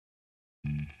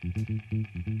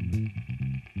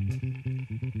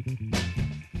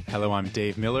Hello, I'm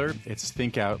Dave Miller. It's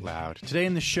Think Out Loud. Today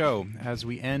in the show, as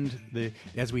we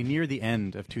near the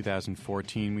end of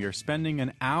 2014, we are spending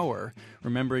an hour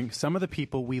remembering some of the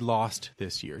people we lost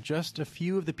this year. Just a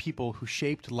few of the people who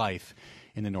shaped life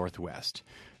in the Northwest.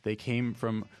 They came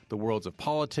from the worlds of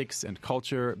politics and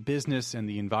culture, business and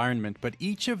the environment, but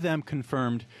each of them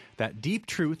confirmed that deep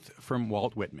truth from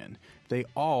Walt Whitman. They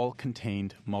all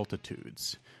contained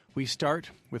multitudes. We start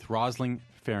with Roslyn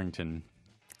Farrington.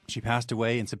 She passed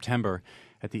away in September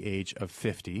at the age of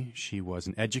 50. She was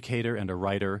an educator and a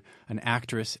writer, an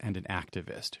actress and an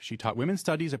activist. She taught women's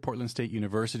studies at Portland State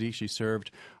University. She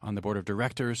served on the board of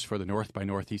directors for the North by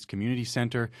Northeast Community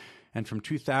Center. And from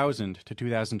 2000 to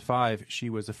 2005, she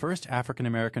was the first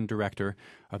African-American director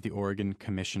of the Oregon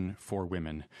Commission for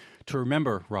Women. To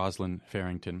remember Roslyn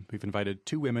Farrington, we've invited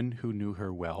two women who knew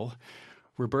her well.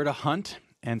 Roberta Hunt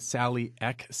and Sally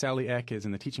Eck. Sally Eck is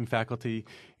in the teaching faculty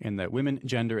in the Women,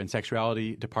 Gender, and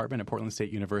Sexuality Department at Portland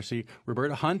State University.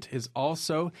 Roberta Hunt is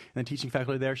also in the teaching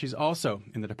faculty there. She's also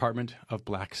in the Department of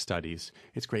Black Studies.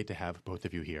 It's great to have both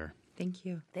of you here. Thank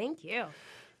you. Thank you.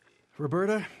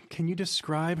 Roberta, can you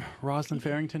describe Roslyn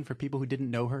Farrington for people who didn't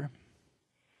know her?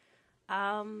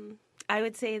 I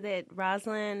would say that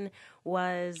Roslyn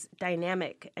was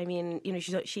dynamic. I mean,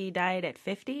 she died at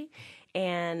 50,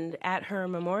 and at her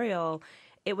memorial,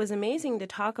 it was amazing to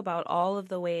talk about all of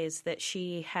the ways that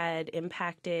she had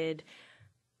impacted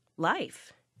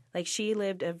life. Like, she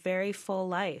lived a very full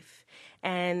life.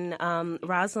 And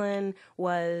Roslyn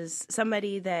was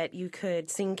somebody that you could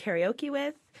sing karaoke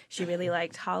with. She really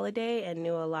liked Holiday and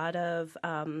knew a lot of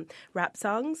rap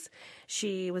songs.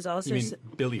 She was also... You mean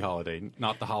Billie Holiday,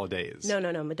 not the Holidays? No,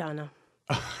 Madonna.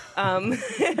 But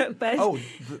the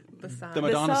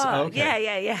Madonna song. Oh, okay.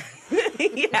 Yeah. Yeah.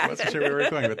 I wasn't sure we were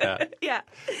going with that. Yeah,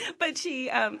 but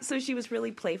so she was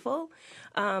really playful.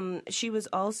 She was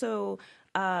also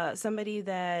somebody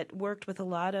that worked with a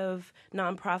lot of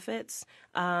nonprofits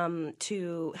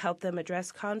to help them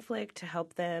address conflict, to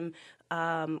help them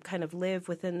kind of live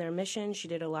within their mission. She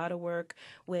did a lot of work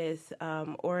with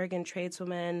Oregon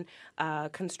tradeswomen,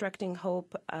 Constructing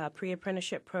Hope,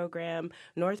 pre-apprenticeship program,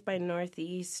 North by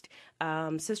Northeast,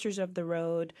 Sisters of the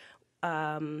Road,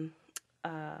 in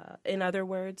other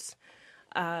words.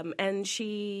 And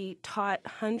she taught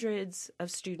hundreds of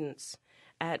students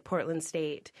at Portland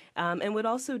State, and would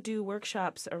also do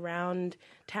workshops around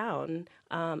town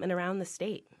and around the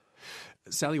state.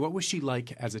 Sally, what was she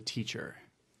like as a teacher?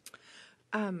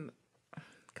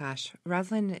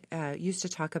 Roslyn used to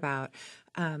talk about,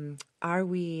 are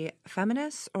we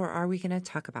feminists or are we going to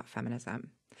talk about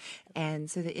feminism?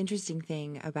 And so the interesting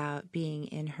thing about being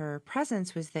in her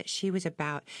presence was that she was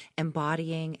about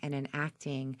embodying and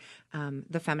enacting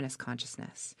the feminist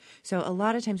consciousness. So a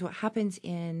lot of times what happens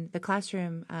in the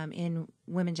classroom in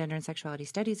women, gender, and sexuality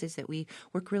studies is that we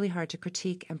work really hard to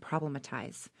critique and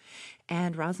problematize.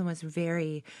 And Roslyn was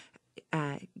very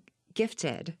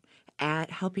gifted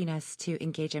at helping us to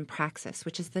engage in praxis,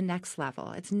 which is the next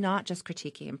level. It's not just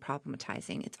critiquing and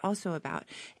problematizing. It's also about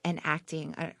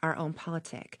enacting our own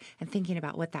politic and thinking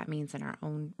about what that means in our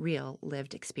own real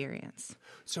lived experience.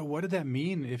 So what did that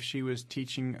mean if she was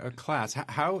teaching a class?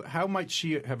 How might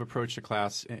she have approached a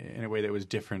class in a way that was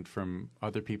different from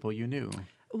other people you knew?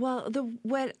 Well,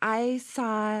 what I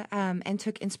saw and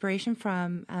took inspiration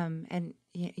from and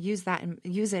use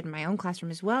it in my own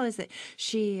classroom as well is that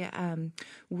she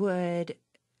would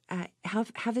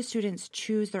have the students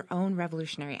choose their own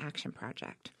revolutionary action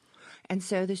project. And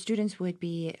so the students would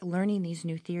be learning these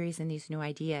new theories and these new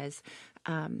ideas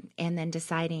and then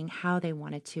deciding how they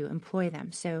wanted to employ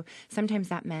them. So sometimes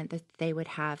that meant that they would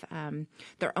have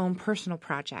their own personal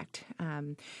project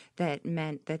that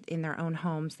meant that in their own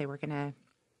homes they were going to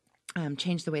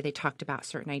change the way they talked about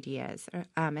certain ideas.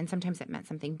 And sometimes it meant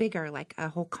something bigger, like a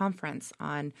whole conference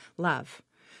on love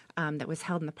that was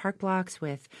held in the park blocks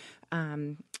with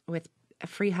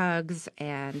free hugs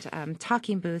and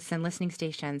talking booths and listening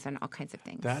stations and all kinds of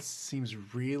things. That seems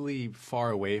really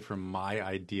far away from my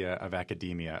idea of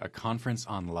academia, a conference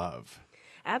on love.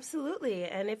 Absolutely.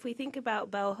 And if we think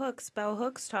about Bell Hooks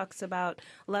talks about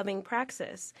loving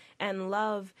praxis and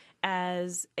love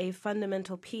as a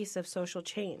fundamental piece of social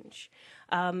change.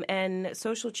 And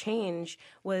social change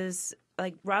was,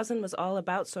 like, Roslyn was all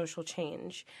about social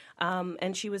change.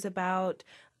 And she was about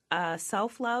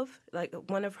self-love. Like,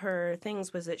 one of her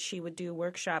things was that she would do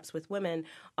workshops with women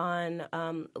on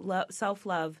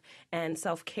self-love and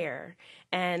self-care.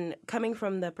 And coming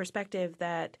from the perspective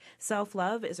that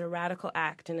self-love is a radical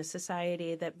act in a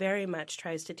society that very much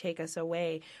tries to take us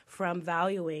away from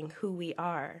valuing who we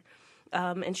are.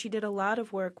 and she did a lot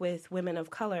of work with women of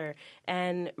color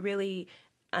and really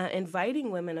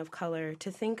inviting women of color to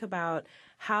think about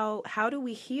how do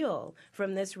we heal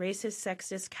from this racist,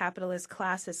 sexist, capitalist,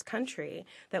 classist country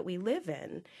that we live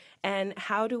in, and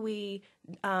how do we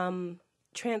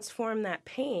transform that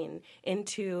pain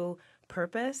into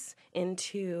purpose,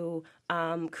 into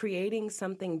creating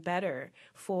something better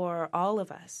for all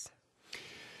of us.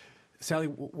 Sally,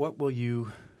 what will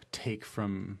you take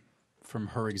from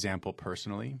her example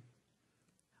personally?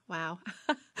 Wow.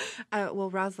 Well,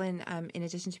 Roslyn, in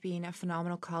addition to being a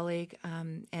phenomenal colleague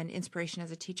and inspiration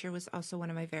as a teacher, was also one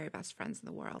of my very best friends in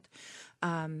the world.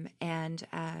 So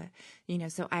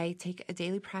I take a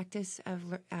daily practice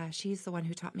of, she's the one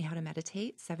who taught me how to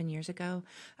meditate 7 years ago.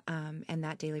 And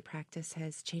that daily practice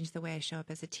has changed the way I show up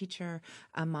as a teacher,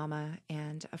 a mama,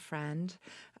 and a friend,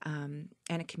 and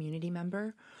a community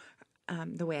member.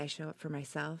 The way I show up for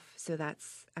myself. So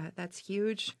that's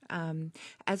huge,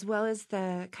 as well as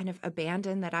the kind of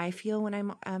abandon that I feel when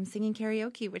I'm singing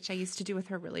karaoke, which I used to do with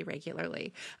her really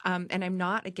regularly. And I'm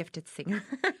not a gifted singer,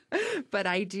 but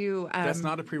I do. That's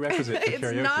not a prerequisite for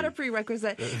karaoke. It's not a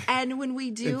prerequisite. And when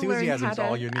we do learn how to,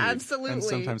 all you need, absolutely, and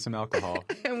sometimes some alcohol.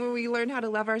 And when we learn how to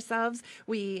love ourselves,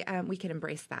 we can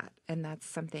embrace that, and that's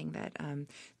something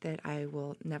that I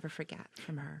will never forget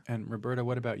from her. And Roberta,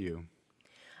 what about you?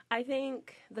 I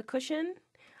think the cushion,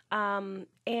 and...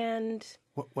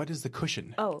 What is the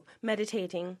cushion? Oh,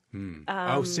 meditating.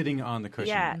 Sitting on the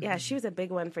cushion. Yeah, she was a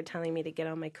big one for telling me to get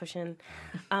on my cushion.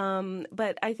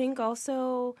 But I think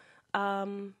also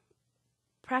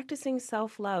practicing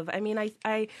self-love. I mean,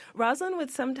 Roslyn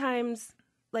would sometimes,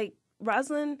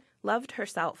 Roslyn loved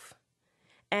herself.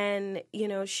 And,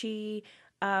 she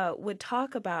would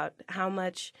talk about how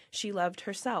much she loved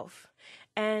herself.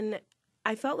 And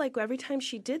I felt like every time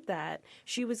she did that,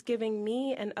 she was giving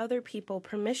me and other people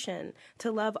permission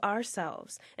to love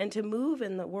ourselves and to move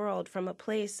in the world from a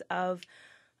place of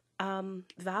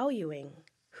valuing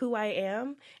who I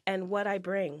am and what I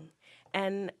bring.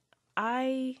 And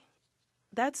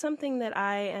that's something that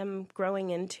I am growing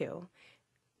into.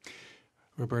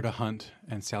 Roberta Hunt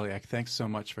and Sally Eck, thanks so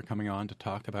much for coming on to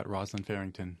talk about Roslyn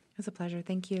Farrington. It was a pleasure.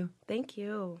 Thank you. Thank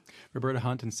you. Roberta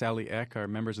Hunt and Sally Eck are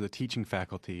members of the teaching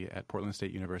faculty at Portland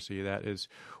State University. That is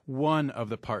one of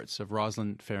the parts of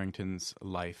Roslyn Farrington's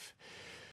life.